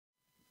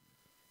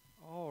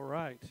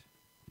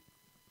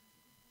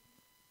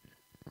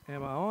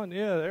Am I on?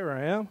 Yeah, there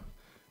I am.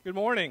 Good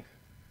morning.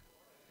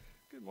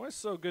 Good morning. It's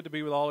so good to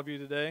be with all of you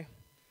today.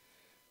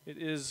 It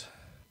is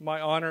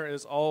my honor,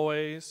 as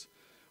always,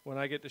 when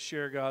I get to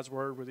share God's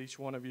word with each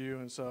one of you.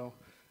 And so,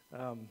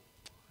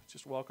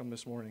 just welcome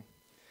this morning.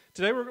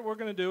 Today, what we're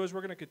going to do is we're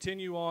going to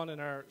continue on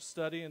in our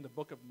study in the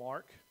book of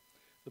Mark.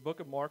 The book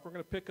of Mark. We're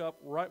going to pick up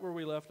right where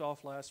we left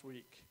off last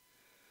week.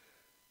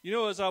 You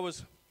know, as I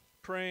was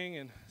praying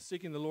and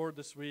seeking the Lord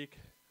this week,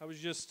 I was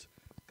just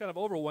kind of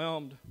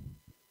overwhelmed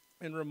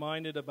and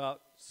reminded about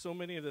so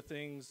many of the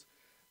things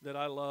that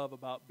I love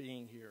about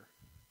being here.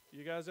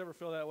 You guys ever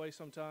feel that way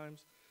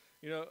sometimes?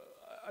 You know,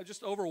 I'm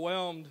just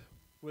overwhelmed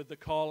with the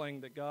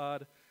calling that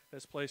God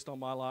has placed on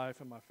my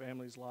life and my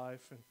family's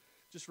life, and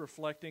just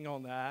reflecting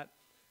on that,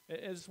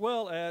 as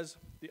well as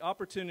the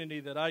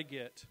opportunity that I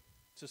get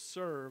to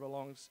serve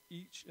alongside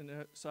each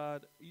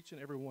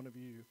and every one of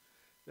you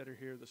that are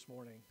here this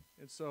morning.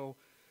 And so,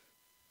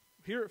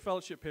 here at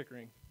Fellowship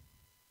Pickering,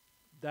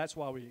 that's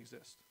why we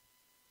exist.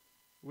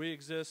 We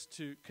exist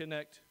to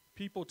connect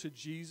people to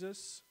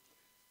Jesus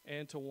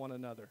and to one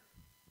another.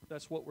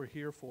 That's what we're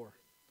here for.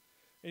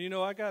 And you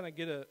know, I got to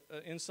get an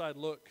inside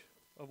look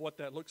of what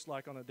that looks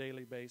like on a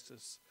daily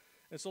basis.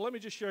 And so let me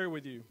just share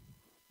with you,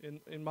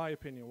 in my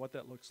opinion, what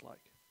that looks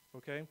like,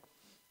 okay?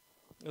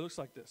 It looks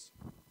like this.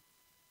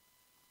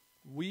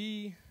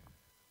 We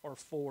are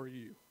for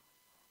you.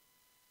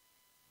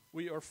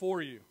 We are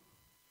for you.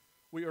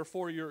 We are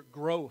for your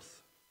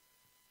growth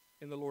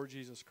in the Lord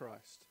Jesus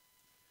Christ.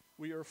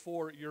 We are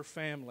for your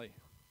family.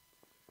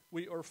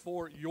 We are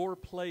for your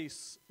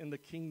place in the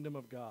kingdom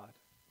of God.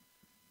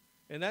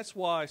 And that's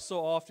why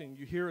so often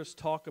you hear us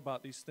talk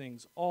about these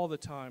things all the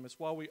time. It's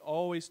why we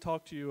always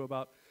talk to you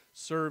about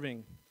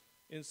serving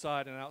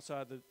inside and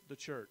outside the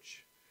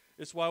church.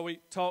 It's why we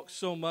talk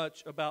so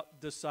much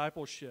about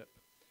discipleship.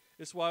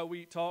 It's why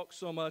we talk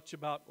so much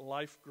about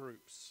life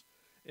groups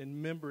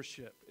and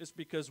membership. It's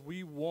because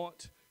we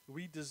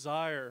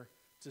desire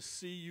to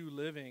see you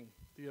living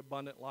the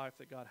abundant life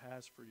that God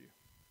has for you.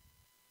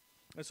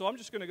 And so I'm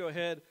just going to go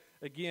ahead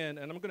again,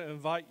 and I'm going to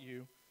invite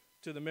you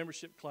to the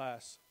membership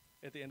class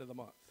at the end of the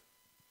month.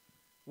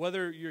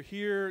 Whether you're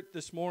here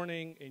this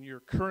morning and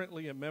you're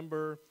currently a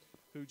member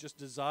who just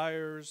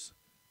desires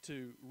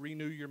to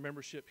renew your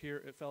membership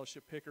here at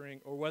Fellowship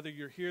Pickering, or whether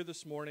you're here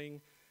this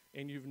morning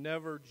and you've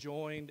never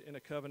joined in a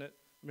covenant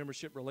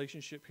membership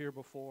relationship here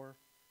before,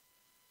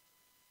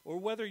 or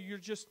whether you're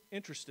just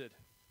interested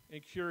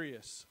and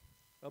curious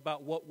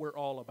about what we're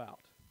all about,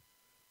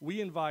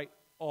 we invite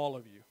all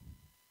of you.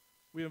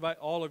 We invite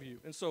all of you.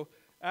 And so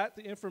at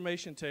the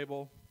information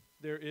table,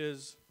 there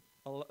is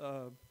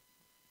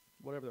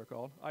whatever they're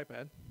called,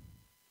 iPad.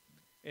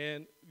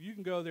 And you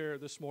can go there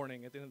this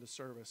morning at the end of the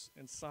service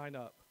and sign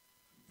up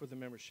for the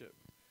membership.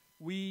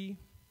 We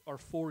are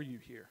for you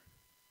here.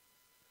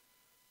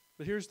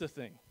 But here's the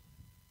thing.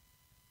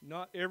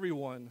 Not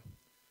everyone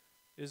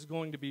is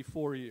going to be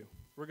for you.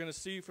 We're going to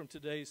see from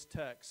today's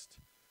text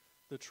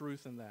the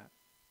truth in that.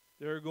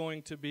 There are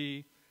going to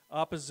be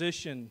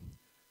opposition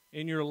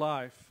in your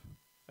life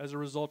as a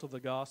result of the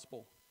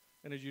gospel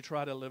and as you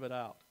try to live it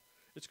out.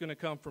 It's going to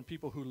come from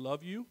people who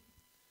love you,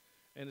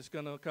 and it's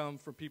going to come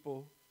from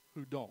people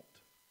who don't.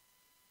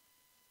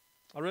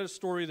 I read a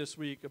story this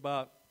week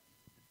about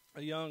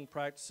a young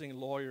practicing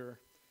lawyer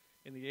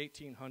in the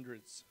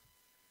 1800s.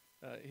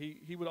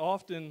 He would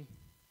often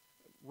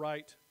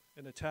write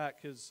and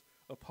attack his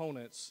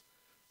opponents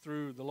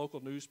through the local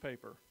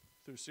newspaper,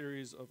 through a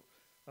series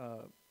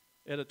of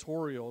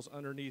editorials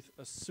underneath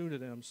a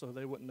pseudonym so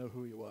they wouldn't know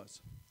who he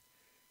was.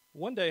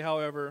 One day,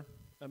 however,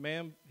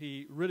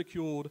 he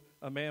ridiculed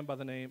a man by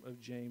the name of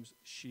James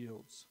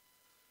Shields.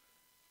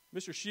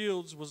 Mr.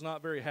 Shields was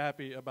not very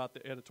happy about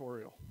the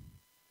editorial.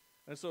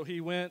 And so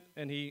he went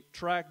and he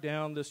tracked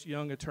down this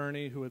young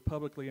attorney who had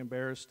publicly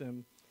embarrassed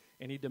him,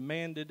 and he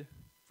demanded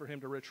for him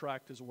to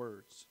retract his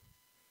words.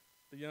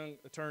 The young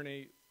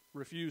attorney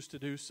refused to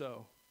do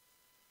so.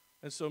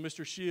 And so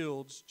Mr.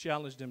 Shields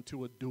challenged him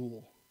to a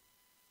duel.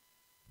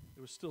 It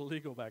was still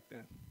legal back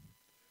then.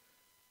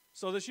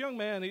 So this young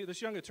man,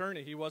 this young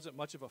attorney, he wasn't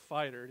much of a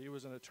fighter. He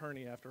was an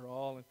attorney after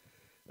all.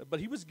 But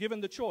he was given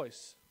the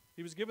choice.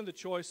 He was given the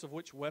choice of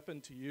which weapon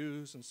to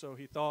use. And so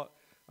he thought,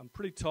 I'm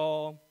pretty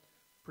tall,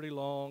 pretty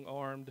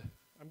long-armed.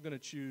 I'm going to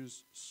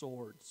choose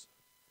swords.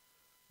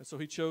 And so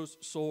he chose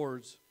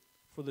swords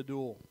for the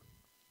duel,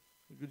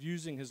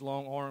 using his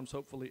long arms,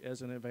 hopefully,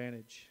 as an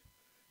advantage.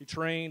 He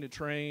trained and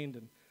trained,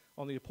 and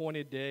on the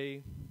appointed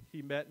day,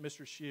 he met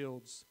Mr.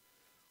 Shields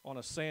on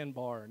a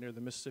sandbar near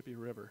the Mississippi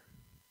River.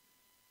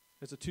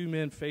 As the two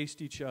men faced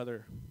each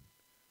other,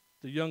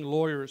 the young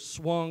lawyer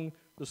swung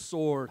the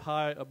sword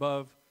high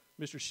above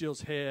Mr.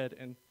 Shields' head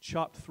and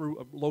chopped through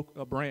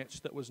a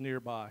branch that was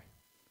nearby.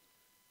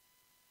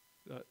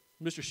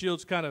 Mr.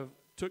 Shields kind of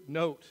took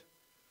note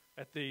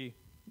at the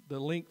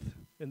length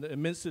and the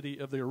immensity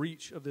of the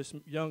reach of this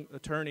young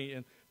attorney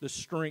and the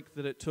strength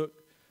that it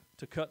took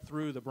to cut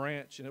through the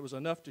branch, and it was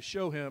enough to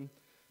show him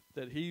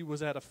that he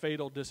was at a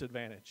fatal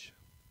disadvantage.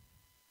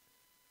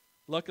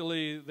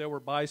 Luckily, there were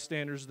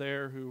bystanders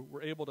there who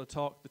were able to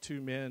talk the two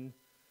men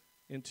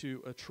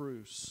into a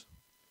truce.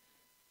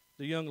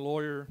 The young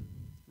lawyer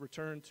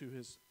returned to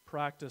his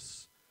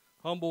practice,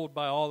 humbled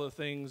by all the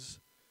things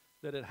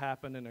that had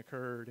happened and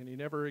occurred, and he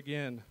never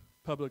again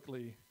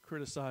publicly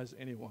criticized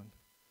anyone.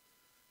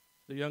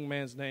 The young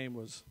man's name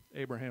was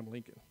Abraham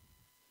Lincoln,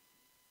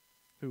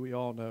 who we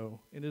all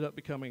know ended up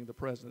becoming the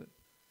president.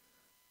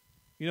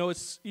 You know,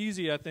 it's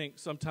easy, I think,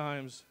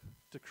 sometimes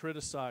to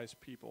criticize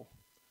people,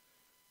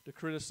 to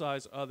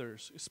criticize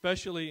others,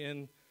 especially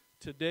in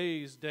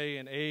today's day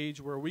and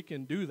age where we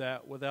can do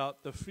that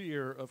without the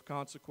fear of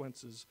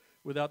consequences,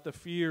 without the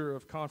fear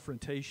of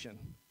confrontation.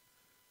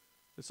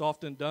 It's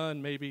often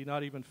done maybe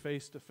not even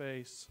face to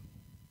face.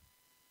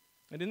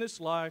 And in this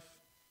life,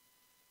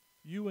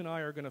 you and I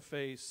are going to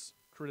face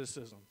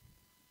criticism.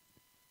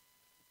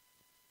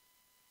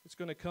 It's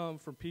going to come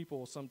from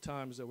people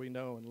sometimes that we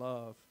know and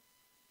love.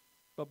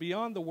 But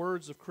beyond the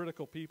words of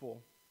critical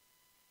people,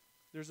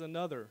 there's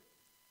another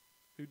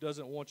who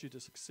doesn't want you to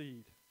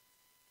succeed,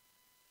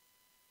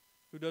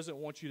 who doesn't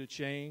want you to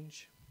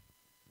change,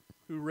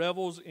 who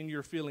revels in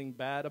your feeling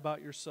bad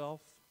about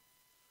yourself,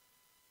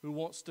 who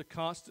wants to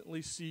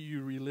constantly see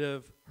you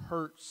relive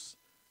hurts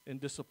and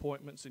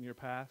disappointments in your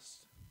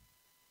past,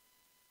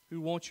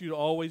 who wants you to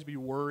always be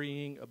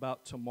worrying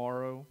about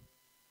tomorrow,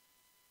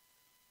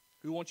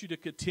 who wants you to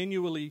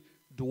continually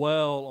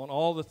dwell on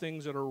all the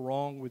things that are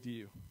wrong with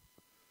you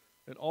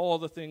and all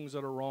the things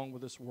that are wrong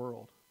with this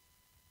world,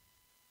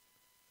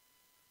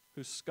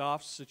 who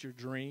scoffs at your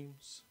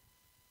dreams,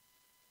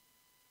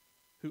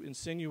 who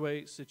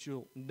insinuates that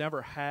you'll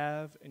never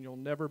have and you'll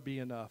never be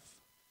enough,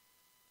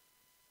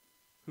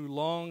 who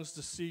longs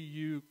to see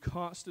you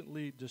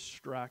constantly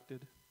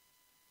distracted,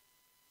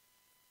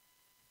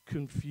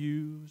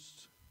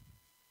 confused,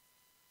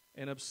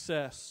 and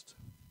obsessed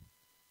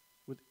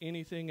with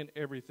anything and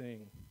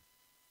everything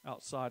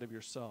outside of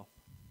yourself.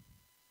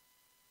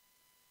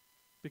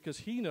 Because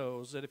he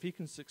knows that if he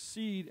can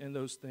succeed in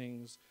those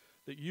things,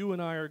 that you and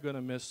I are going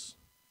to miss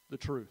the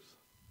truth.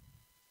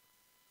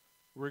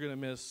 We're going to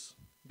miss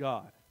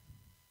God.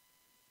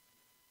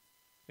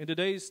 In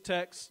today's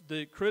text,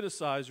 the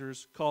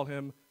criticizers call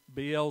him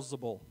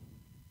Beelzebul.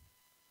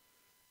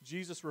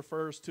 Jesus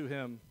refers to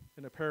him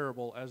in a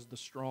parable as the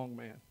strong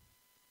man.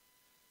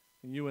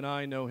 And you and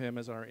I know him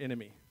as our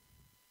enemy,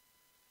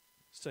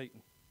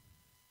 Satan.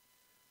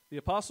 The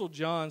Apostle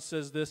John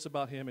says this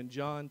about him in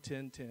John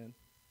 10:10.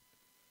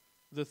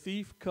 The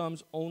thief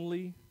comes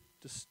only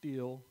to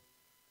steal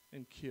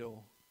and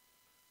kill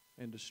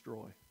and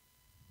destroy.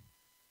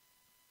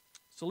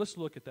 So let's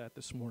look at that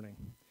this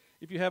morning.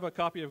 If you have a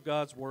copy of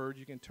God's Word,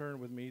 you can turn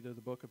with me to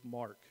the book of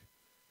Mark,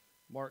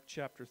 Mark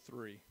chapter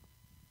 3.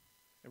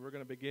 And we're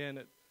going to begin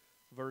at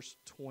verse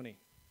 20.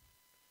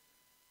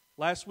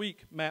 Last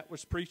week, Matt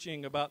was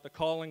preaching about the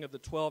calling of the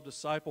 12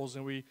 disciples,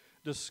 and we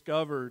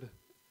discovered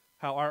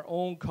how our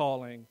own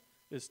calling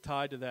is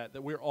tied to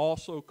that we're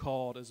also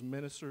called as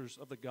ministers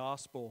of the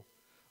gospel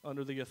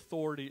under the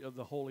authority of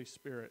the Holy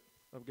Spirit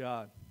of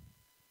God.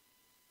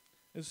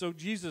 And so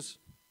Jesus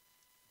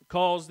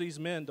calls these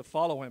men to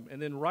follow him.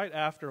 And then right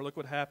after, look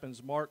what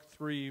happens. Mark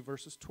 3,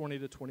 verses 20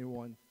 to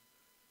 21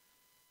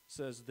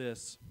 says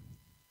this.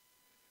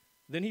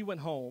 Then he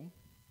went home,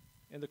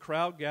 and the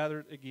crowd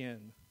gathered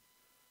again,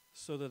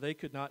 so that they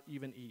could not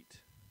even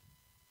eat.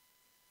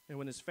 And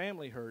when his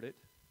family heard it,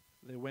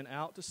 they went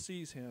out to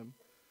seize him,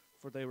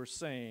 for they were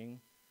saying,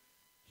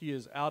 he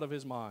is out of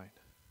his mind.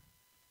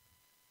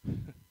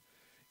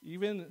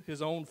 Even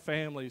his own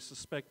family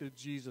suspected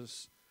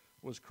Jesus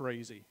was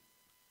crazy.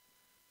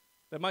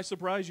 That might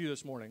surprise you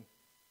this morning.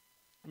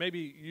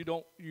 Maybe you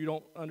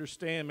don't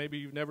understand, maybe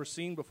you've never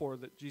seen before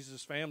that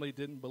Jesus' family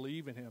didn't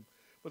believe in him.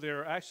 But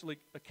there are actually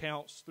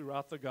accounts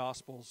throughout the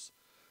Gospels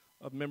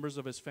of members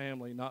of his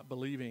family not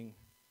believing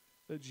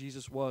that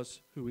Jesus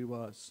was who he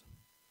was.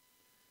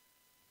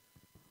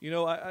 You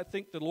know, I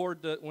think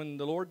when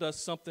the Lord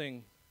does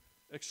something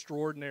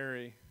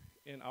extraordinary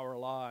in our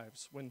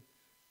lives, when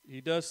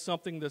he does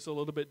something that's a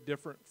little bit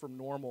different from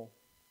normal,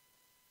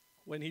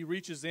 when he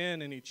reaches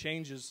in and he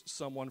changes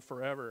someone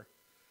forever,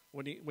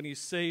 when he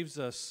saves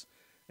us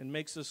and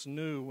makes us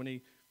new, when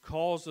he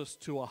calls us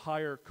to a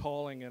higher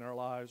calling in our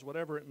lives,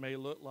 whatever it may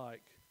look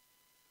like,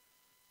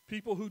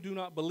 people who do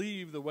not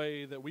believe the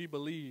way that we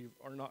believe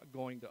are not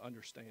going to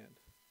understand.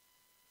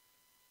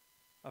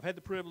 I've had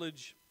the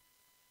privilege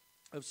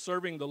of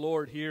serving the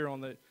Lord here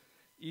on the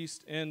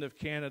east end of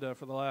Canada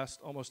for the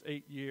last almost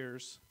 8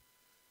 years.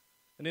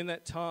 And in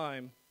that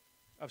time,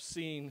 I've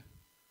seen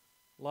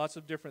lots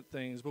of different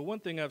things. But one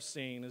thing I've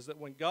seen is that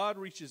when God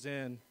reaches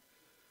in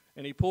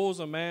and he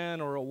pulls a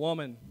man or a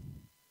woman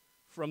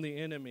from the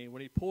enemy,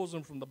 when he pulls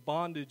them from the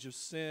bondage of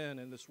sin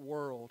in this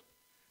world,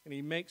 and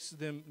he makes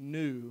them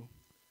new,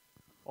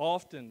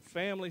 often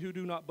family who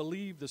do not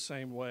believe the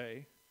same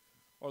way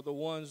are the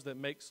ones that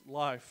makes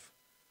life,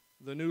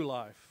 the new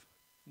life,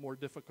 more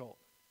difficult.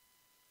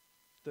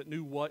 That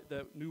new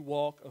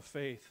walk of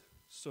faith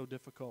so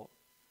difficult.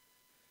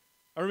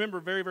 I remember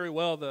very, very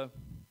well the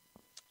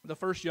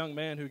first young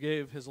man who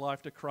gave his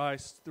life to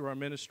Christ through our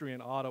ministry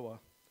in Ottawa.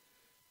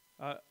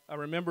 I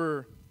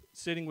remember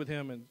sitting with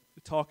him and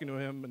talking to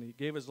him, and he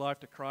gave his life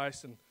to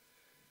Christ, and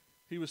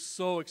he was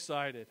so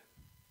excited.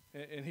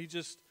 And he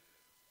just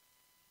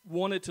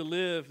wanted to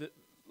live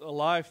a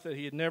life that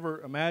he had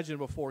never imagined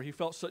before. He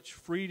felt such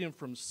freedom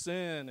from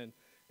sin,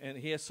 and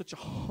he had such a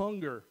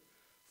hunger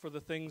for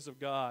the things of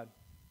God.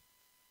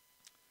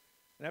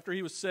 And after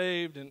he was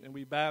saved and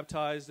we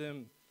baptized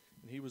him,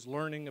 and he was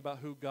learning about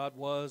who God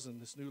was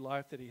and this new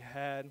life that he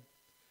had,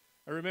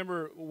 I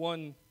remember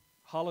one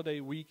holiday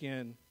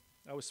weekend,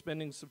 I was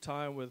spending some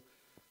time with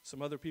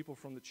some other people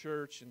from the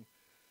church, and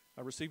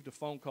I received a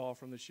phone call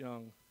from this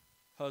young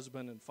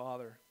husband and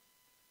father.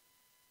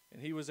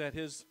 And he was at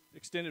his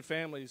extended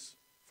family's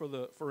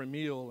for a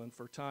meal and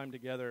for time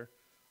together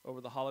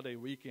over the holiday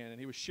weekend. And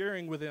he was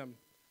sharing with them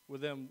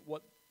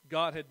what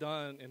God had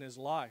done in his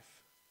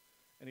life.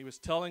 And he was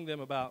telling them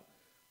about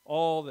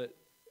all the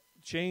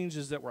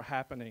changes that were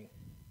happening.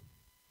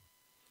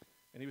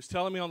 And he was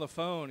telling me on the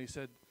phone, he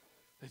said,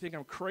 they think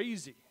I'm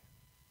crazy.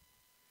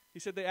 He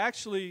said, they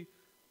actually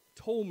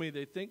told me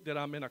they think that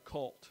I'm in a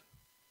cult.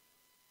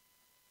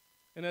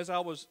 And as I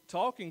was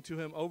talking to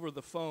him over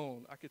the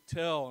phone, I could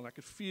tell and I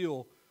could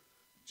feel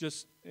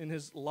just in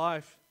his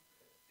life,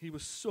 he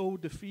was so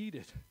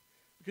defeated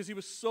because he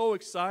was so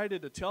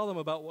excited to tell them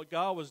about what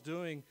God was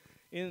doing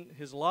in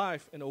his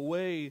life in a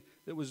way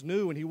that was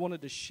new, and he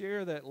wanted to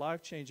share that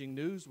life-changing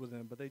news with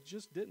them, but they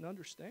just didn't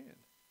understand.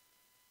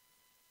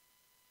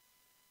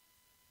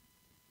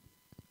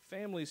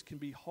 Families can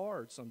be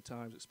hard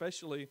sometimes,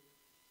 especially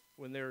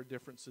when there are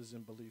differences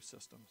in belief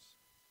systems.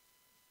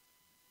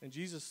 And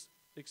Jesus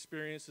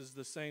experiences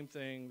the same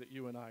thing that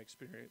you and I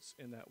experience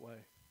in that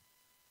way.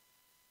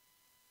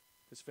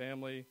 His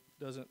family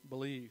doesn't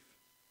believe.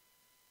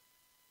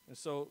 And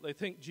so they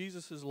think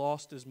Jesus has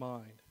lost his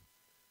mind.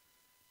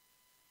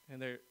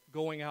 And they're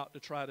going out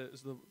to try to,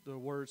 as the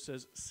word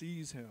says,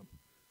 seize him.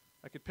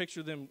 I could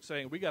picture them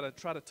saying, we got to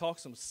try to talk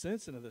some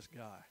sense into this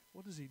guy.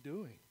 What is he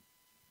doing?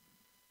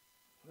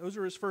 Those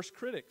are his first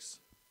critics.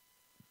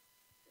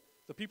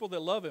 The people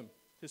that love him,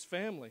 his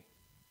family.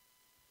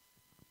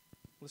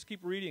 Let's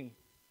keep reading.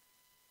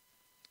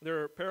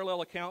 There are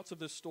parallel accounts of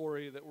this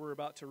story that we're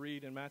about to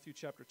read in Matthew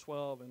chapter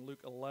 12 and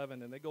Luke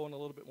 11, and they go in a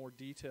little bit more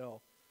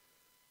detail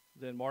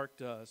than Mark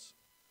does.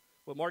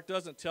 What Mark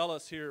doesn't tell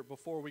us here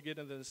before we get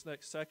into this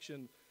next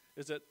section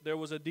is that there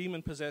was a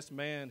demon-possessed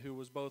man who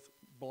was both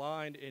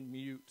blind and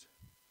mute,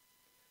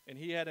 and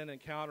he had an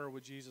encounter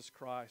with Jesus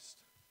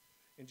Christ,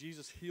 and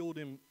Jesus healed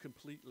him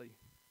completely.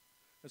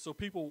 And so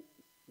people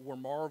were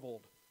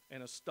marveled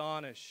and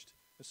astonished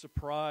and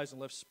surprised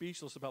and left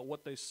speechless about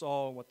what they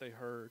saw and what they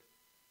heard.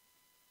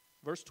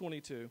 Verse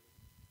 22,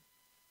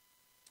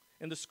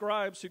 and the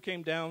scribes who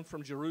came down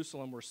from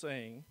Jerusalem were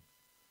saying,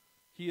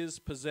 he is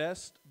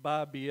possessed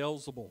by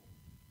Beelzebul,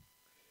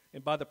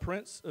 and by the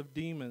prince of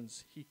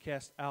demons he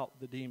cast out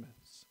the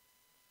demons.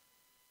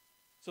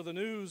 So the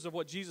news of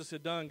what Jesus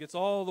had done gets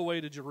all the way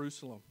to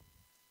Jerusalem.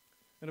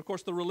 And of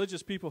course the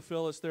religious people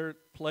feel it's their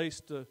place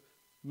to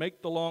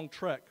make the long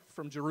trek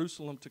from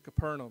Jerusalem to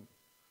Capernaum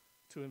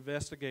to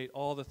investigate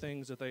all the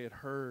things that they had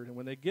heard. And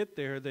when they get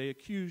there, they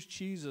accuse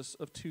Jesus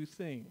of two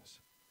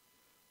things.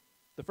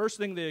 The first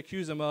thing they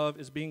accuse him of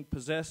is being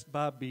possessed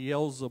by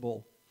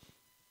Beelzebul.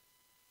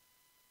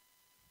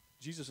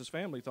 Jesus'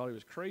 family thought he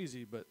was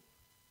crazy, but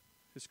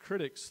his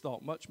critics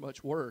thought much,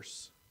 much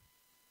worse.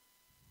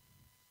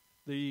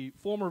 The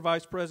former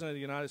vice president of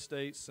the United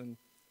States and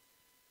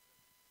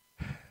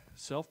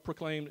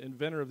self-proclaimed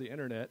inventor of the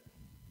internet,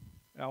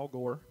 Al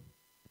Gore,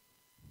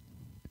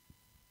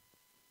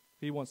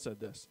 he once said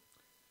this: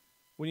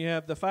 when you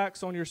have the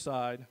facts on your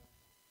side,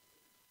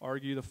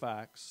 argue the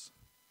facts.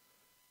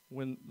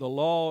 When the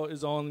law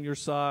is on your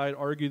side,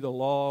 argue the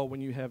law.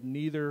 When you have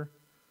neither,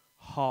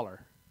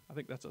 holler. I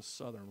think that's a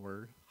southern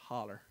word,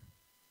 holler.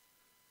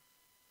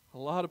 A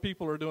lot of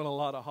people are doing a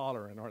lot of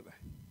hollering, aren't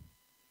they?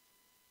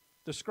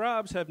 The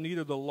scribes have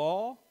neither the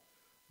law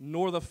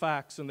nor the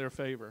facts in their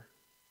favor.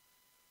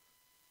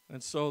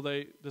 And so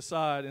they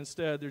decide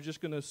instead they're just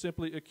going to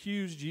simply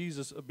accuse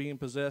Jesus of being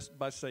possessed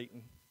by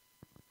Satan.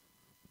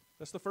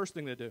 That's the first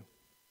thing they do.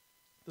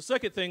 The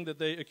second thing that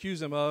they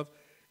accuse him of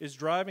is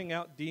driving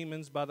out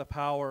demons by the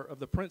power of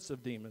the prince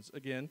of demons.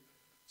 Again,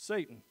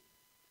 Satan.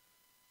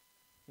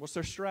 What's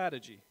their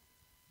strategy?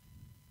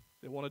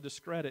 They want to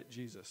discredit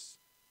Jesus.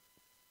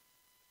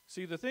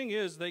 See, the thing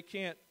is, they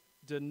can't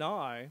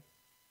deny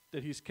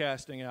that he's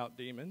casting out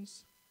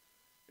demons.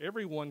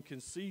 Everyone can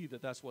see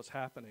that that's what's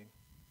happening.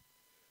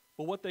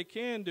 But what they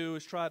can do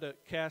is try to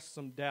cast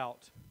some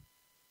doubt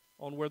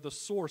on where the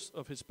source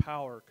of his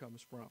power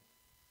comes from.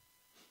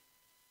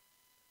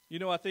 You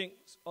know, I think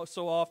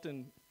so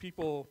often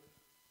people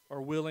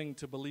are willing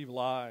to believe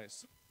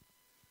lies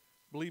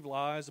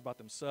about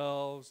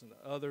themselves and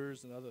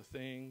others and other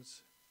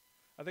things.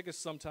 I think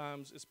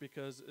sometimes it's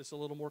because it's a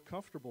little more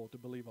comfortable to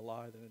believe a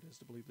lie than it is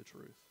to believe the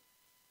truth.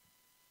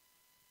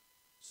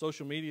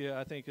 Social media,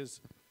 I think,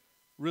 has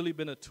really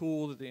been a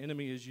tool that the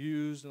enemy has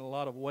used in a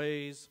lot of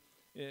ways,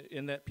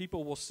 in that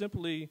people will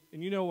simply,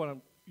 and you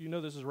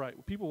know this is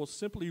right, people will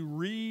simply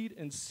read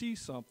and see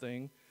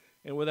something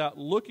And without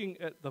looking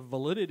at the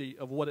validity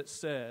of what it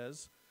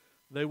says,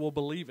 they will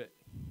believe it.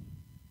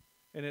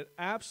 And it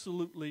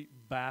absolutely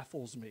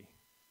baffles me.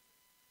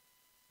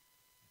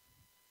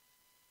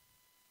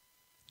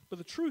 But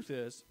the truth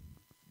is,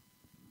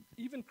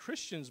 even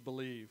Christians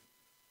believe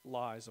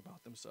lies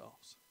about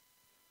themselves.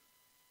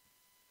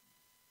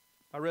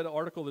 I read an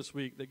article this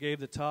week that gave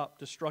the top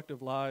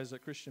destructive lies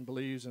that Christian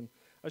believes, and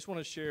I just want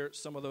to share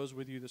some of those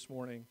with you this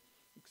morning,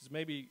 because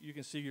maybe you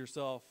can see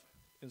yourself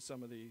in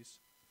some of these.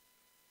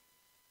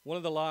 One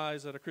of the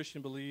lies that a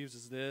Christian believes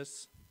is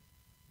this: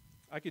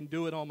 I can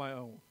do it on my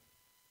own.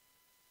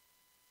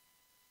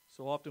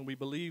 So often we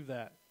believe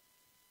that.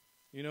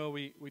 You know,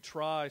 we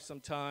try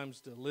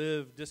sometimes to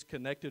live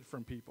disconnected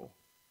from people.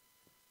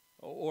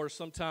 Or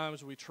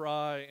sometimes we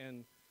try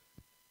and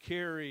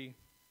carry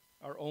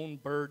our own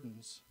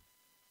burdens,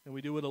 and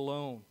we do it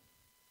alone.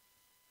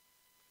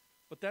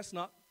 But that's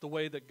not the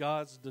way that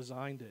God's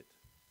designed it.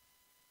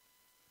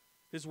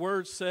 His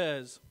word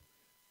says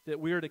that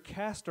we are to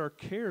cast our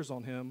cares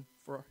on him,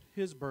 for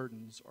his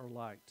burdens are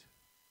light.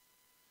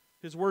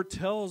 His word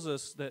tells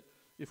us that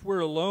if we're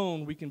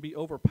alone, we can be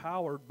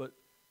overpowered, but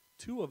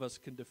two of us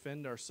can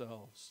defend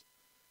ourselves.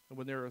 And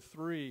when there are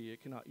three,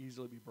 it cannot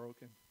easily be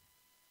broken.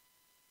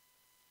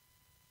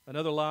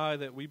 Another lie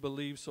that we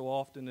believe so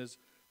often is,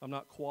 I'm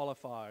not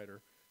qualified,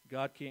 or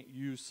God can't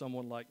use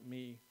someone like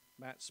me.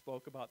 Matt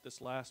spoke about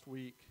this last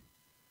week.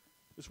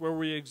 It's where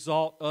we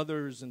exalt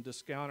others and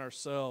discount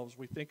ourselves.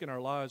 We think in our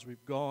lives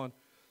we've gone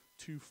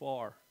too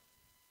far.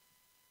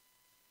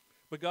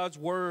 But God's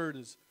word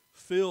is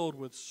filled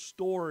with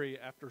story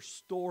after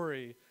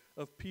story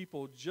of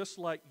people just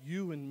like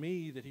you and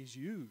me that he's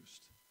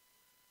used.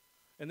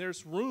 And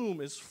this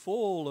room is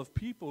full of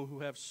people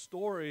who have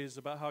stories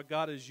about how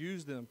God has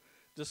used them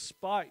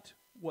despite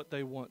what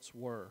they once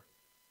were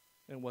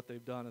and what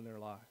they've done in their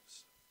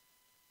lives.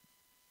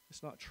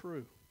 It's not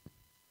true.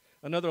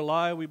 Another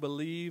lie we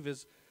believe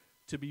is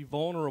to be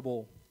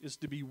vulnerable is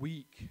to be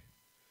weak.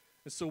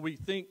 And so we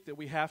think that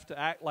we have to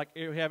act like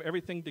we have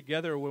everything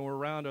together when we're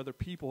around other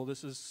people.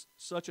 This is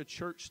such a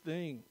church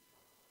thing.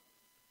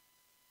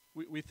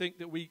 We think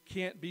that we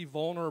can't be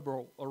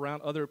vulnerable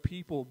around other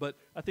people, but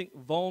I think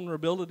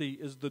vulnerability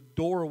is the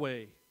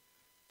doorway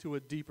to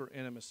a deeper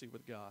intimacy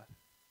with God.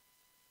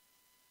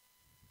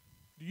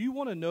 Do you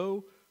want to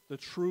know the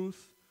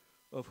truth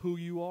of who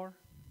you are?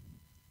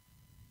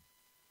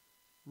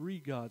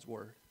 Read God's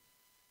word.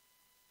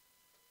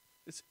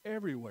 It's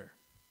everywhere.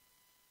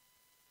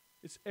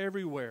 It's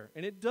everywhere.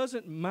 And it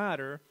doesn't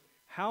matter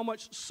how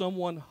much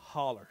someone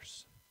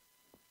hollers.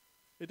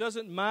 It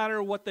doesn't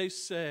matter what they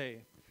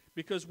say.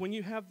 Because when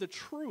you have the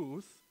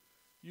truth,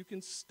 you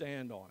can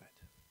stand on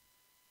it.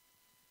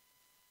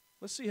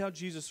 Let's see how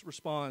Jesus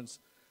responds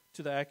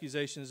to the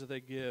accusations that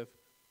they give.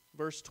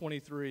 Verse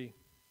 23.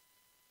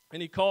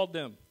 And he called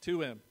them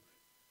to him.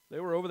 They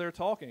were over there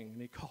talking, and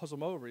he calls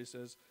them over. He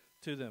says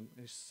to them,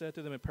 he said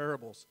to them in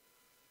parables,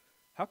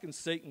 how can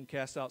Satan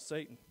cast out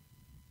Satan?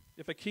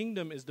 If a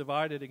kingdom is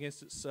divided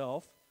against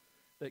itself,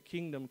 that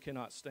kingdom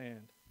cannot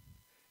stand.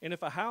 And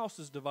if a house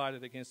is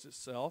divided against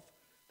itself,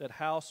 that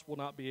house will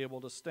not be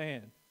able to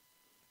stand.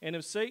 And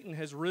if Satan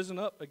has risen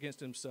up against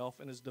himself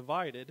and is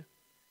divided,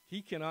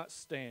 he cannot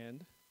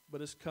stand,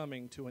 but is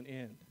coming to an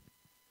end.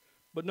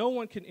 But no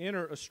one can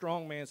enter a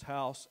strong man's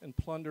house and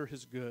plunder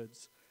his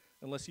goods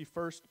unless he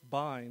first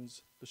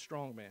binds the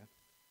strong man.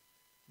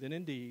 Then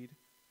indeed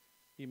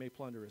he may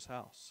plunder his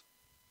house.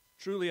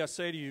 Truly I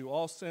say to you,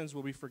 all sins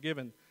will be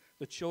forgiven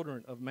the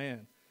children of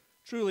man.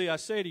 Truly I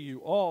say to you,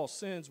 all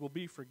sins will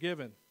be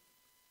forgiven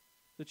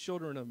the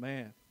children of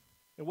man.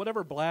 And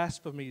whatever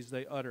blasphemies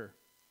they utter.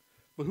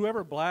 But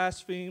whoever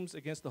blasphemes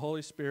against the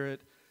Holy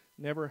Spirit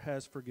never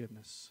has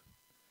forgiveness,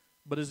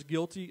 but is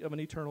guilty of an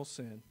eternal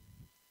sin.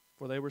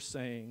 For they were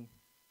saying,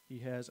 he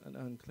has an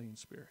unclean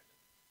spirit.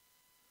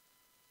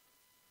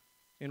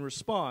 In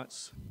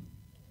response,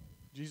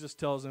 Jesus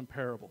tells them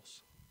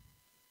parables.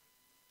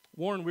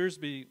 Warren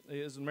Wiersbe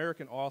is an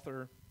American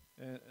author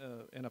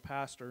and a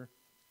pastor.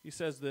 He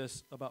says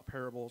this about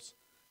parables,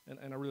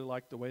 and I really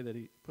like the way that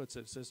he puts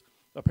it. It says,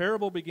 a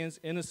parable begins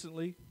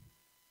innocently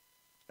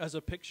as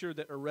a picture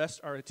that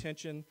arrests our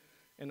attention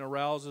and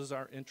arouses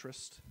our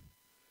interest.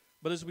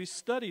 But as we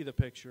study the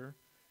picture,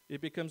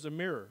 it becomes a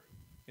mirror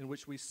in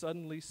which we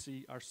suddenly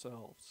see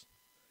ourselves.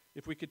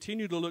 If we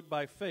continue to look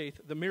by faith,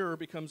 the mirror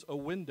becomes a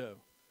window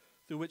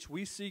through which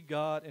we see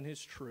God and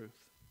his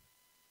truth.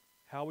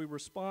 How we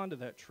respond to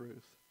that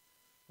truth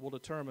will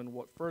determine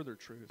what further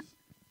truth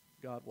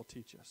God will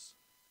teach us.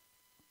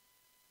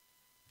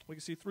 We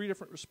can see three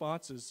different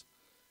responses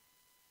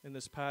in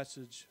this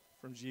passage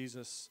from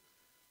Jesus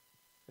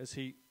as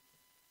he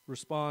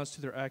responds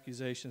to their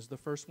accusations. The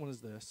first one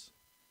is this: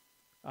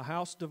 a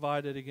house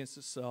divided against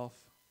itself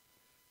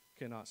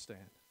cannot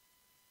stand.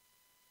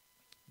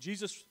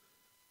 Jesus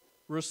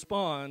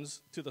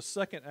responds to the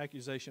second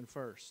accusation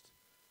first,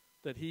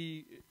 that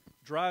he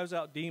drives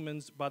out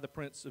demons by the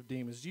prince of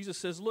demons. Jesus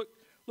says, look,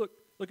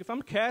 if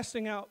I'm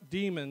casting out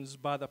demons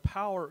by the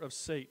power of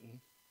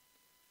Satan,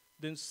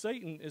 then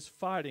Satan is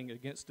fighting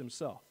against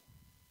himself.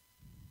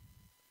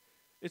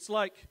 It's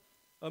like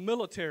a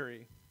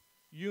military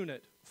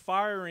unit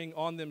firing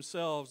on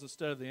themselves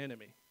instead of the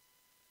enemy.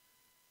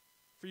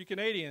 For you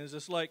Canadians,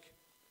 it's like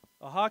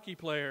a hockey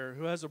player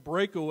who has a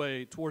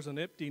breakaway towards an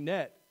empty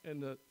net,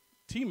 and the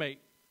teammate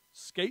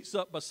skates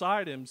up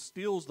beside him,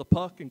 steals the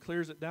puck, and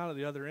clears it down to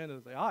the other end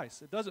of the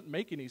ice. It doesn't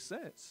make any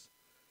sense.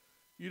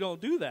 You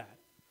don't do that.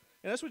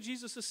 And that's what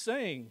Jesus is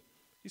saying.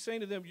 He's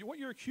saying to them, what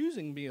you're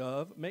accusing me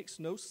of makes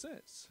no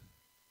sense.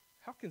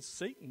 How can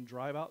Satan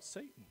drive out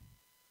Satan?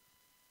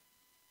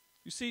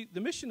 You see,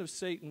 the mission of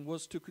Satan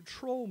was to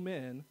control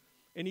men,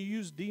 and he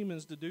used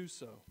demons to do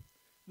so.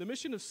 The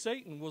mission of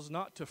Satan was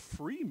not to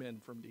free men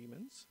from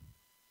demons.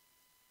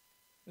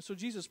 And so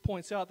Jesus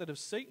points out that if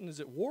Satan is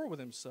at war with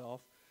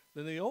himself,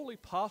 then the only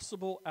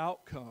possible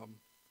outcome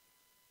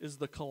is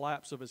the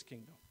collapse of his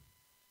kingdom.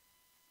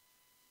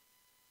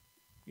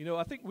 You know,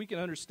 I think we can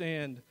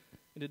understand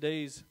in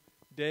today's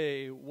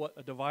day what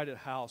a divided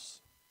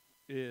house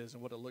is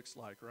and what it looks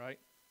like, right?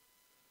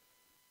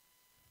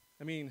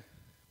 I mean,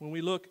 when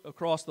we look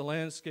across the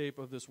landscape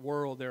of this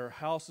world, there are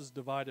houses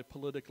divided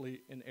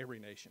politically in every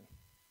nation.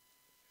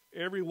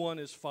 Everyone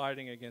is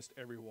fighting against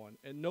everyone,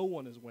 and no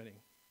one is winning.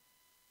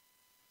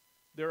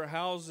 There are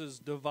houses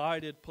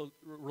divided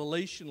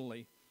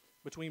relationally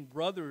between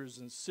brothers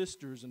and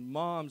sisters and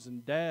moms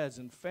and dads,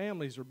 and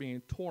families are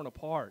being torn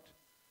apart.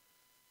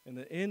 And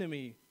the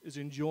enemy is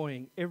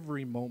enjoying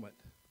every moment.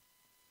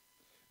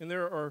 And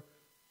there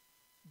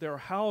are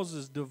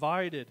houses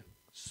divided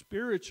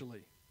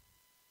spiritually.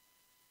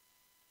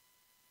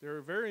 There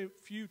are very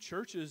few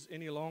churches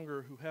any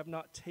longer who have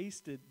not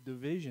tasted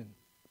division.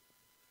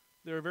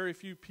 There are very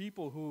few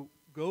people who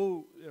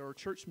go, or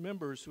church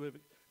members who have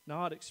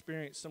not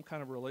experienced some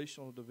kind of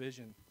relational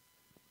division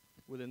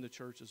within the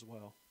church as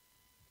well.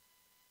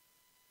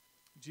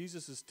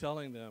 Jesus is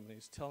telling them, and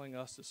he's telling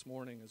us this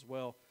morning as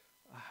well,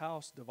 a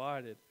house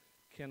divided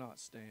cannot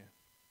stand.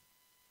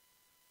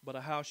 But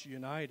a house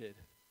united,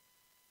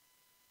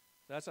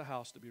 that's a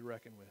house to be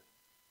reckoned with.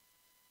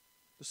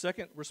 The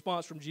second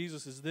response from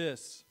Jesus is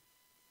this: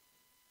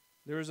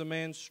 there is a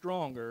man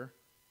stronger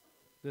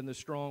than the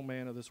strong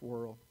man of this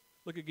world.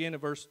 Look again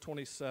at verse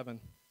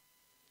 27.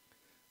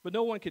 But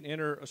no one can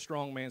enter a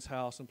strong man's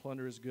house and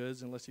plunder his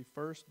goods unless he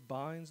first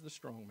binds the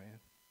strong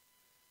man.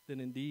 Then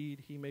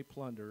indeed he may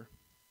plunder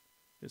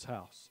his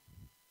house.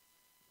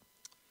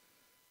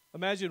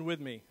 Imagine with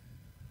me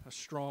a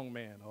strong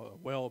man, a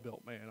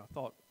well-built man. I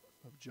thought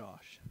of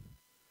Josh.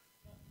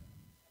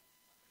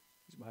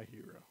 He's my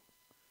hero.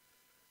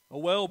 A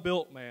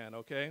well-built man,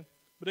 okay?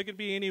 But it could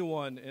be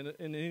anyone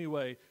in any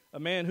way. A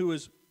man who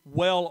is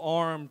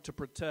well-armed to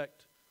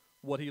protect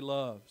what he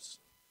loves.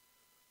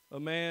 A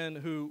man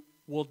who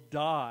will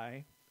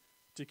die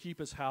to keep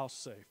his house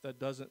safe. That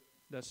doesn't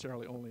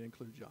necessarily only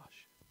include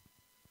Josh.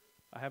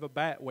 I have a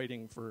bat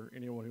waiting for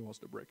anyone who wants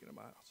to break into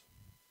my house.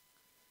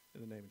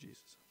 In the name of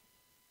Jesus.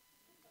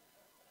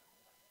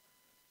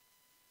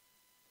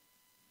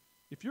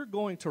 If you're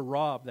going to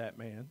rob that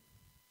man,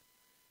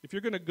 if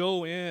you're going to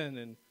go in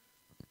and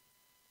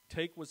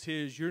take what's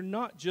his, you're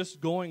not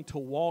just going to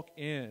walk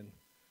in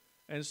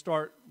and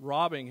start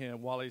robbing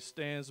him while he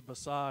stands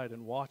beside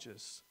and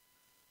watches.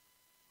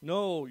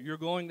 No, you're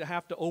going to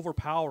have to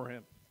overpower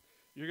him.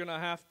 You're going to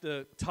have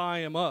to tie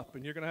him up,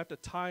 and you're going to have to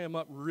tie him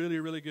up really,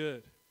 really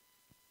good.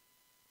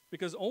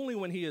 Because only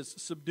when he is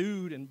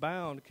subdued and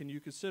bound can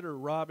you consider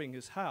robbing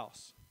his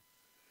house.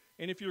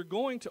 And if you're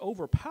going to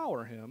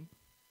overpower him,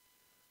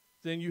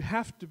 then you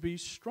have to be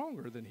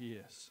stronger than he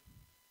is.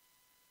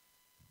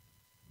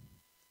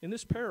 In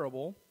this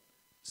parable,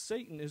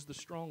 Satan is the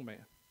strong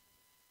man.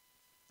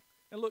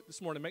 And look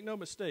this morning, make no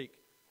mistake,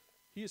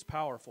 he is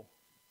powerful.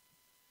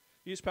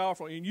 He is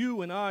powerful, and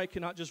you and I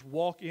cannot just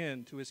walk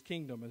into his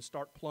kingdom and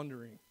start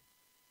plundering.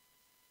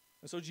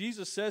 And so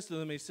Jesus says to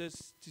them,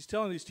 he's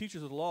telling these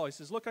teachers of the law, he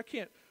says, look, I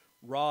can't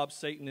rob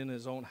Satan in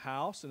his own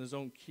house, in his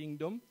own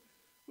kingdom,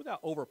 without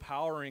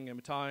overpowering him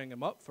and tying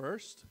him up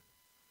first.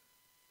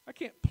 I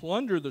can't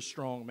plunder the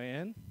strong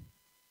man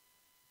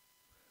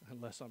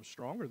unless I'm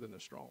stronger than the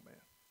strong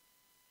man.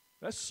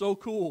 That's so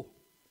cool.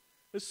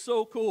 It's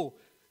so cool.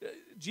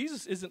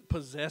 Jesus isn't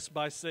possessed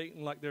by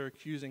Satan like they're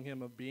accusing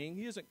him of being.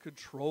 He isn't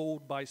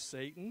controlled by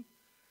Satan.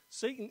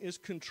 Satan is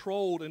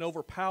controlled and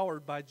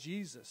overpowered by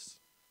Jesus.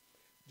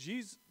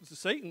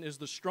 Satan is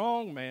the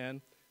strong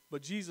man,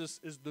 but Jesus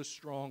is the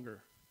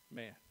stronger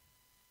man.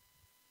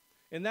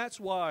 And that's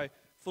why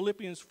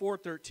Philippians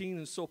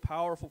 4:13 is so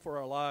powerful for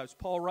our lives.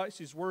 Paul writes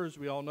these words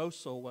we all know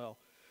so well.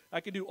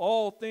 I can do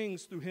all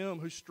things through him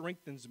who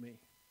strengthens me.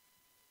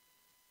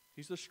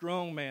 He's the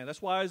strong man.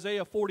 That's why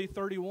Isaiah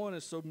 40:31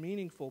 is so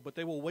meaningful. But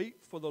they will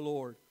wait for the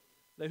Lord.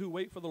 They who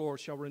wait for the Lord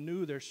shall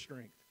renew their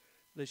strength.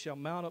 They shall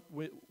mount up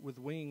with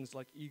wings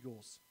like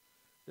eagles.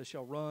 They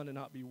shall run and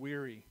not be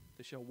weary.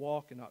 They shall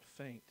walk and not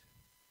faint.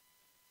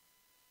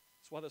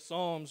 That's why the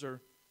Psalms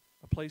are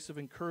a place of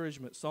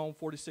encouragement. Psalm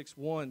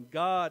 46:1,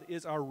 God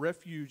is our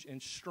refuge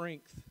and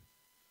strength,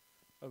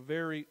 a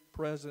very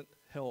present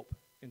help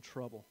in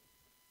trouble.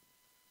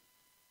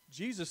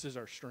 Jesus is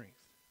our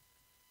strength.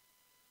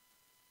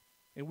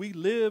 And we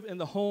live in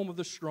the home of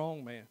the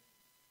strong man.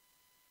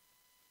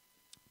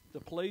 The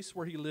place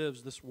where he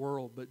lives, this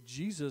world, but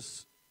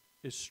Jesus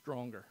is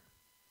stronger.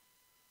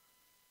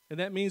 And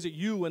that means that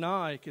you and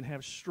I can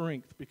have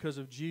strength because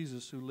of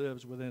Jesus who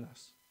lives within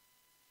us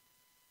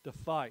to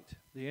fight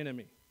the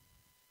enemy.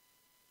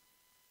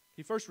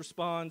 He first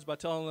responds by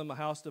telling them a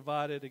house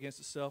divided against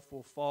itself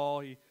will fall.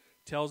 He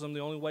tells them the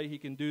only way he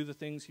can do the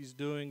things he's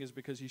doing is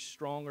because he's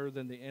stronger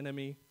than the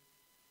enemy.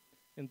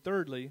 And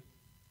thirdly,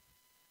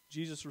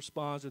 Jesus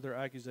responds to their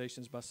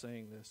accusations by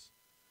saying this: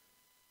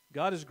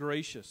 God is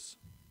gracious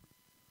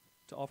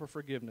to offer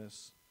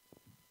forgiveness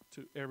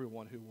to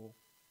everyone who will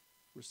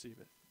receive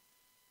it.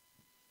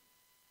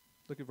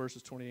 Look at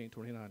verses 28 and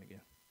 29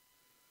 again.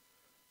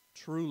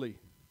 Truly,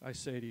 I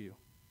say to you,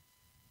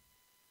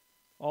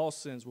 all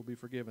sins will be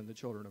forgiven the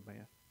children of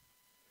man,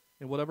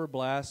 and whatever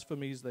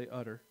blasphemies they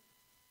utter.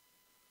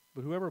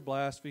 But whoever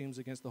blasphemes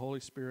against the Holy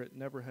Spirit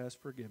never has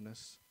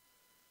forgiveness,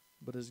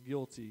 but is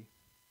guilty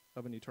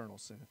of an eternal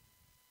sin.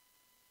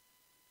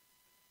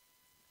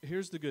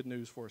 Here's the good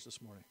news for us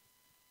this morning.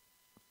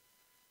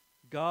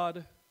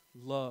 God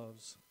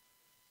loves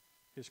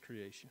his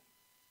creation,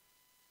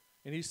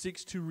 and he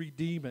seeks to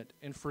redeem it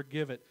and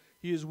forgive it.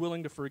 He is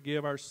willing to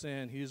forgive our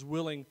sin. He is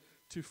willing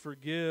to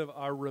forgive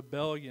our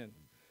rebellion,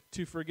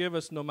 to forgive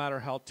us no matter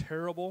how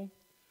terrible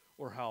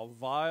or how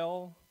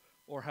vile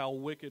or how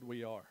wicked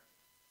we are.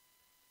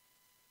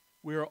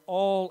 We are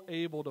all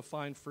able to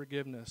find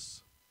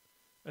forgiveness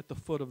at the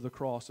foot of the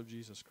cross of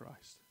Jesus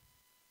Christ.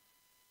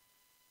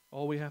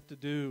 All we have to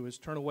do is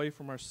turn away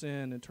from our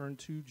sin and turn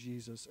to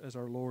Jesus as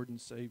our Lord and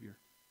Savior.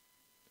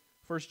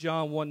 1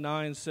 John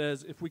 1:9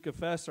 says, if we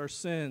confess our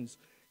sins,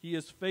 he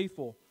is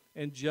faithful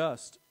and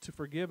just to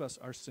forgive us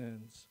our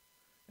sins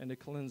and to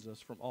cleanse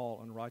us from all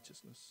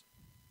unrighteousness.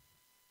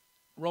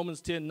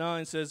 Romans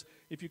 10:9 says,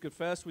 if you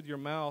confess with your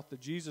mouth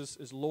that Jesus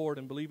is Lord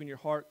and believe in your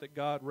heart that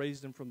God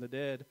raised him from the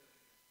dead,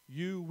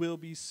 you will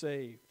be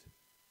saved.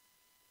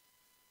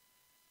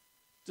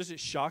 Does it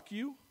shock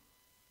you?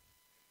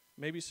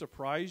 Maybe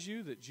surprise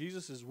you that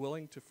Jesus is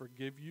willing to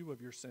forgive you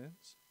of your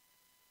sins?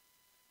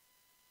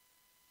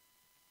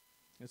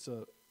 It's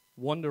a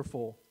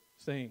wonderful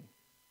thing.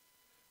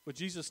 But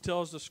Jesus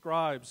tells the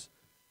scribes,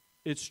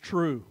 it's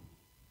true.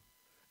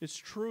 It's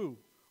true.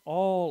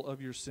 All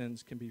of your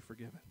sins can be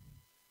forgiven.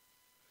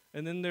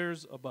 And then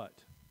there's a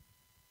but.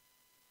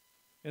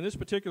 And this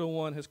particular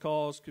one has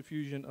caused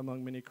confusion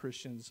among many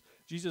Christians.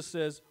 Jesus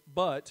says,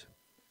 but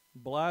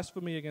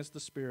blasphemy against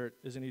the Spirit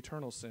is an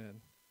eternal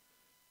sin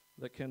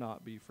that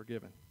cannot be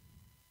forgiven.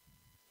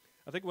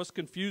 I think what's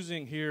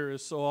confusing here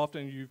is so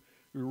often you're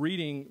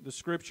reading the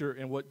scripture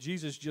and what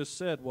Jesus just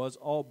said was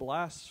all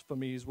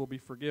blasphemies will be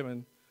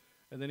forgiven.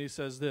 And then he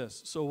says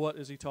this. So what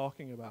is he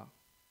talking about?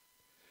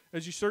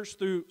 As you search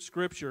through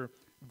scripture,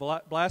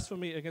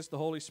 blasphemy against the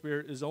Holy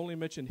Spirit is only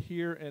mentioned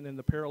here and in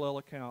the parallel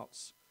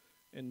accounts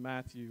in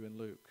Matthew and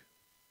Luke.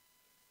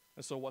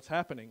 And so what's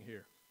happening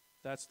here?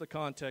 That's the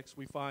context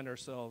we find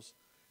ourselves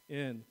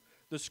in.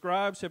 The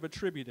scribes have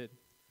attributed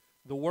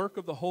the work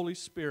of the Holy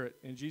Spirit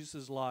in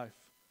Jesus' life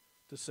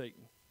to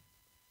Satan.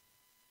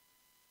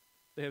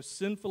 They have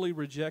sinfully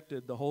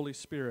rejected the Holy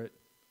Spirit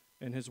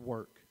and his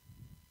work.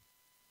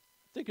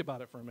 Think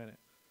about it for a minute.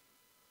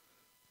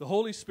 The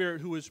Holy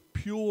Spirit, who is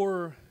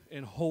pure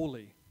and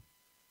holy,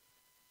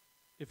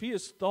 if he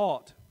is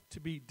thought to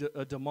be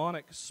a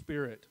demonic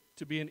spirit,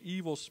 to be an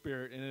evil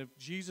spirit, and if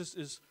Jesus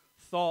is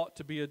thought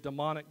to be a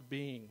demonic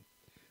being,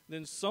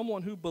 then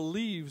someone who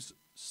believes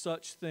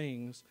such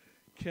things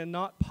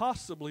cannot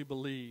possibly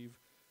believe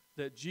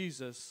that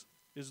Jesus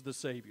is the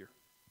Savior.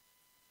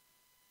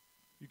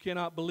 You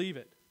cannot believe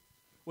it.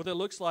 What that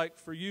looks like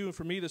for you and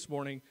for me this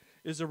morning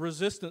is a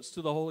resistance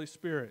to the Holy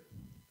Spirit.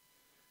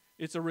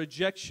 It's a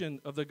rejection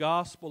of the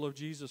gospel of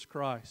Jesus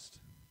Christ.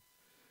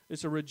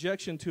 It's a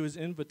rejection to his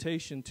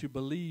invitation to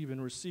believe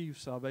and receive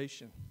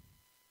salvation.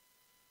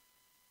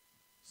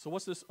 So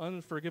what's this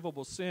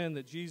unforgivable sin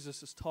that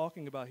Jesus is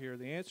talking about here?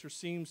 The answer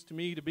seems to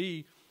me to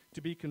be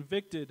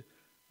convicted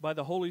by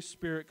the Holy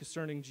Spirit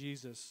concerning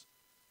Jesus,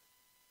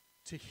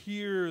 to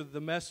hear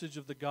the message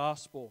of the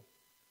gospel,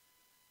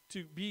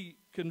 to be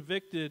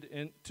convicted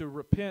and to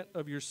repent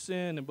of your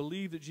sin and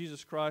believe that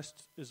Jesus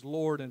Christ is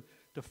Lord, and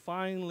to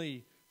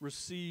finally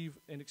receive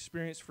and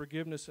experience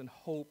forgiveness and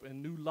hope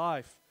and new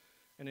life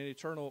and an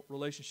eternal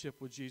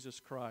relationship with Jesus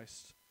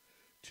Christ.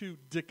 To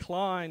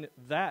decline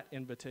that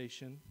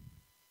invitation,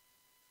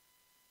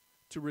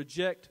 to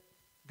reject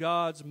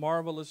God's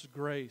marvelous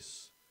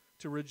grace,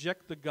 to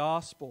reject the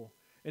gospel,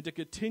 and to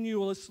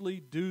continuously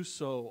do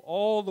so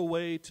all the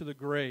way to the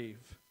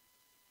grave.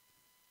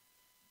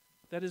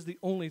 That is the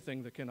only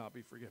thing that cannot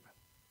be forgiven.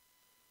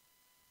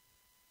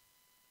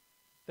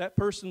 That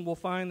person will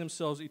find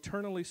themselves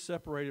eternally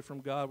separated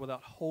from God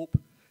without hope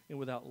and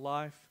without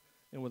life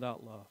and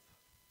without love.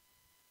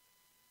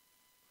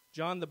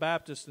 John the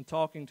Baptist, in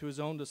talking to his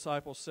own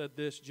disciples, said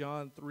this,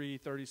 John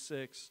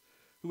 3:36,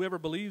 whoever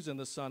believes in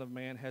the Son of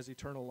Man has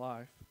eternal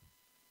life.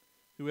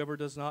 Whoever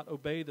does not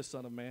obey the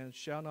Son of Man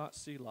shall not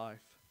see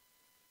life,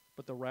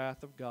 but the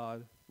wrath of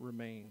God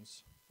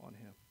remains on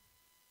him.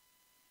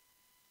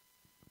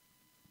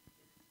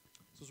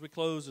 So as we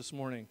close this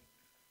morning,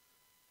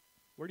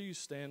 where do you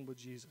stand with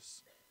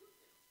Jesus?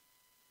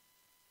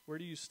 Where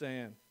do you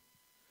stand?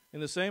 In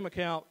the same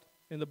account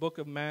in the book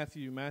of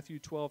Matthew, Matthew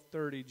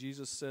 12:30,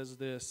 Jesus says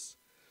this,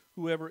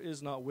 "Whoever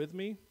is not with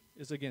me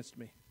is against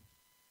me."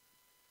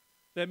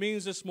 That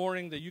means this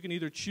morning that you can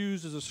either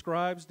choose as the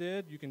scribes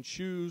did, you can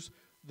choose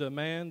the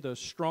man, the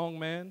strong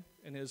man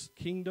in his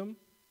kingdom,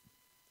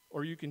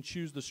 or you can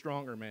choose the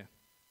stronger man.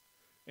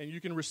 And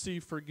you can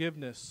receive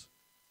forgiveness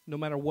no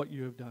matter what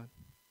you have done.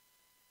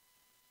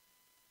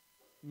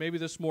 Maybe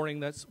this morning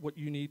that's what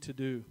you need to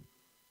do.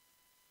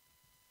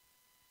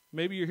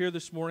 Maybe you're here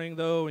this morning,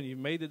 though, and you've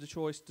made the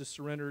choice to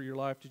surrender your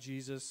life to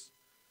Jesus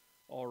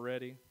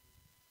already.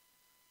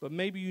 But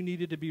maybe you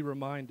needed to be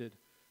reminded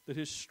that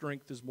his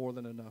strength is more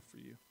than enough for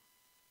you.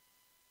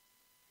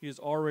 He is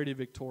already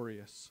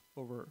victorious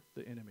over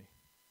the enemy.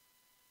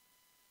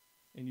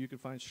 And you can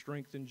find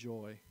strength and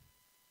joy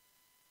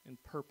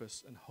and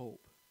purpose and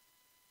hope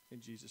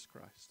in Jesus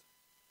Christ.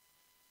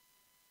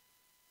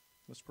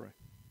 Let's pray.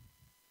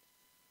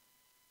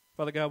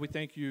 Father God, we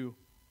thank you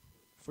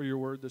for your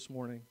word this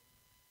morning.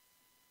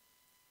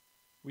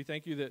 We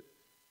thank you that,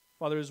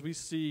 Father, as we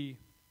see,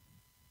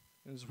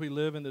 as we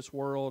live in this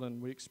world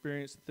and we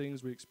experience the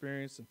things we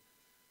experience, and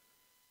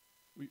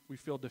we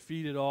feel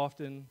defeated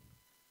often.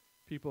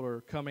 People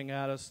are coming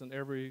at us in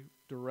every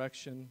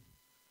direction.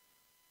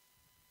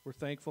 We're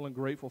thankful and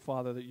grateful,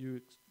 Father, that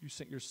you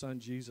sent your son,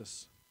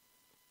 Jesus,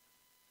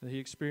 and he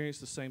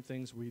experienced the same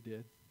things we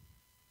did.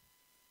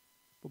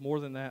 But more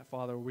than that,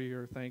 Father, we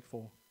are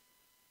thankful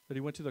that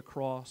he went to the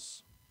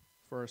cross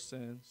for our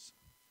sins.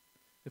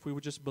 If we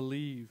would just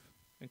believe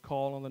and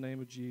call on the name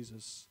of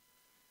Jesus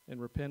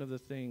and repent of the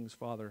things,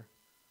 Father,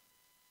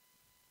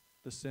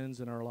 the sins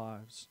in our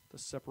lives that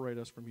separate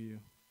us from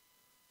you,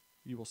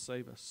 you will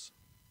save us.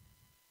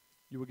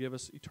 You will give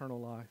us eternal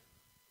life.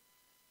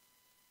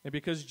 And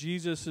because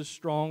Jesus is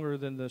stronger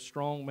than the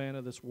strong man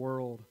of this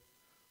world,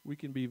 we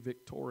can be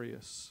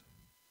victorious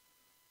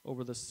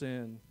over the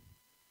sin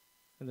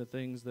and the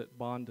things that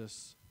bond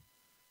us,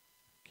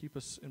 keep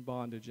us in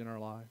bondage in our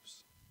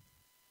lives.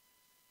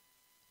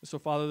 And so,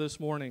 Father, this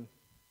morning,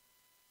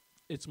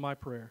 it's my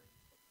prayer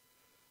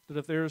that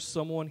if there is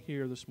someone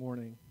here this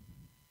morning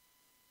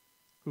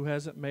who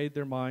hasn't made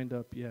their mind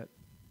up yet,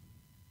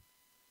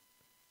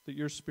 that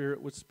your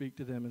Spirit would speak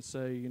to them and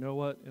say, you know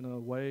what, in a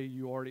way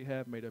you already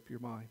have made up your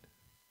mind.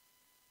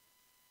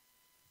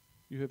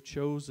 You have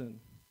chosen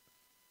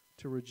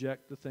to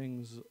reject the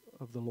things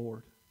of the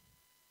Lord,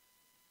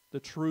 the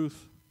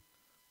truth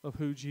of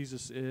who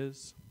Jesus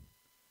is,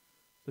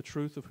 the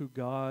truth of who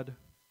God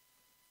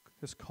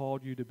has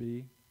called you to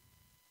be.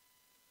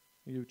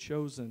 You have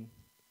chosen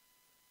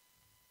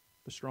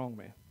the strong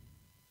man.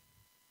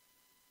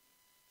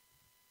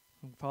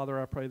 And Father,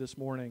 I pray this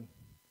morning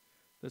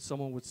that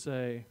someone would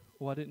say,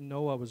 oh, I didn't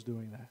know I was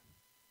doing that.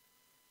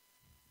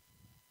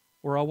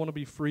 Or I want to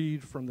be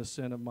freed from the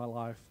sin of my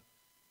life.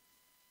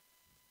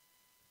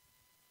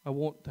 I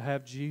want to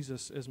have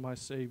Jesus as my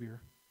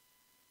Savior.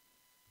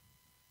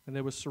 And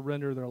they would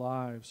surrender their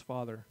lives,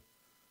 Father,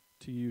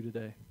 to you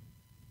today.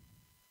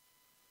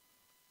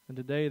 And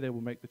today they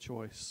will make the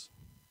choice.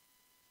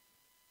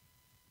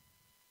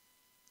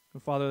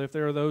 And Father, if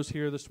there are those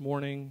here this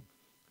morning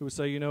who would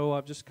say, you know,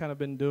 I've just kind of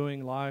been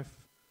doing life,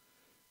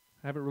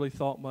 I haven't really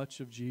thought much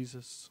of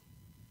Jesus,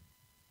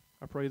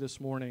 I pray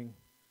this morning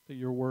that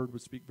your word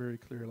would speak very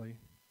clearly.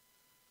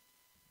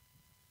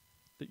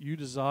 That you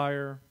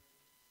desire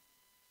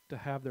to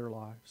have their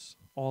lives,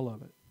 all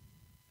of it.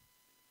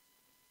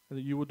 And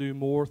that you will do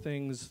more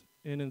things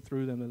in and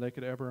through them than they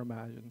could ever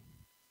imagine.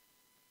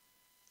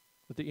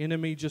 That the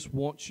enemy just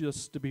wants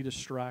us to be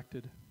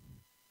distracted.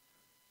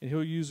 And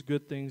he'll use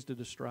good things to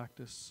distract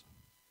us.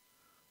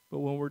 But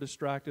when we're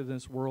distracted in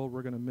this world,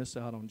 we're going to miss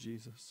out on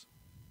Jesus.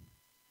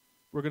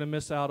 We're going to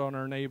miss out on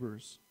our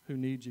neighbors who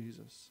need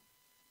Jesus.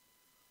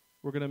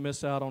 We're going to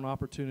miss out on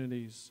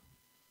opportunities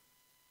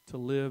to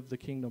live the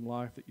kingdom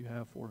life that you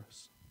have for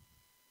us.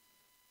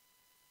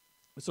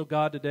 And so,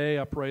 God, today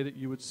I pray that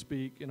you would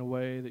speak in a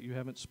way that you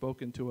haven't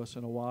spoken to us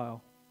in a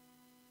while.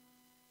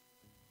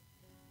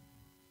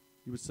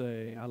 You would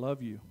say, I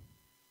love you.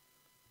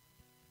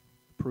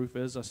 The proof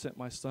is I sent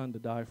my son to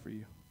die for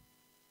you.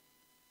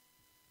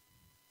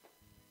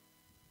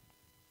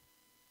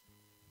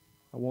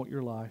 I want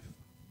your life.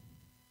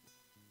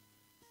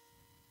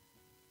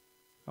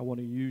 I want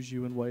to use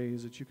you in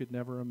ways that you could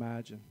never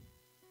imagine.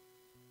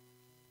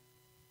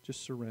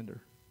 Just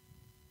surrender.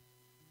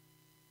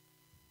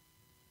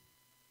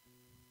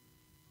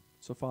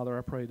 So, Father,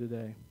 I pray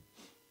today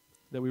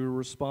that we will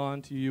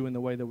respond to you in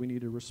the way that we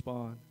need to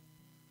respond.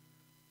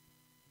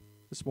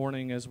 This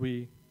morning, as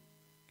we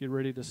get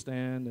ready to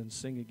stand and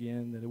sing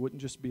again, that it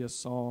wouldn't just be a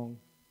song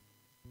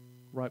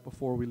right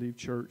before we leave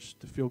church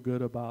to feel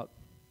good about,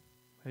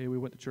 hey, we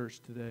went to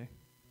church today.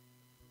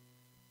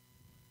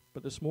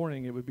 But this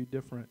morning, it would be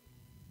different.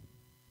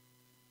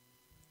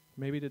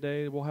 Maybe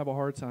today we'll have a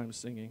hard time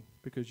singing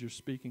because you're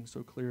speaking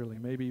so clearly.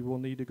 Maybe we'll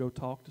need to go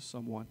talk to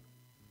someone.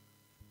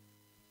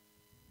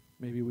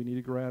 Maybe we need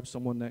to grab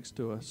someone next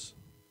to us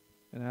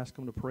and ask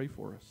them to pray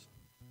for us.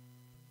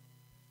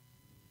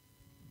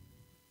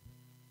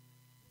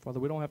 Father,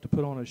 we don't have to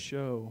put on a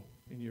show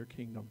in your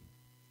kingdom.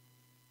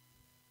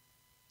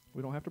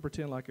 We don't have to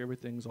pretend like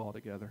everything's all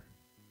together.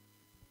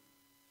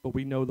 But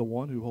we know the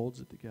one who holds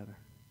it together.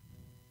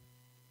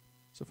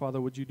 So,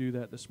 Father, would you do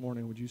that this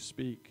morning? Would you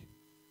speak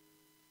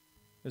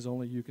as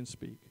only you can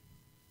speak?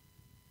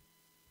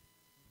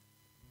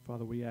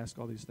 Father, we ask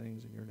all these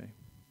things in your name.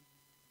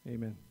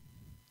 Amen.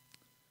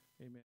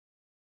 Amen.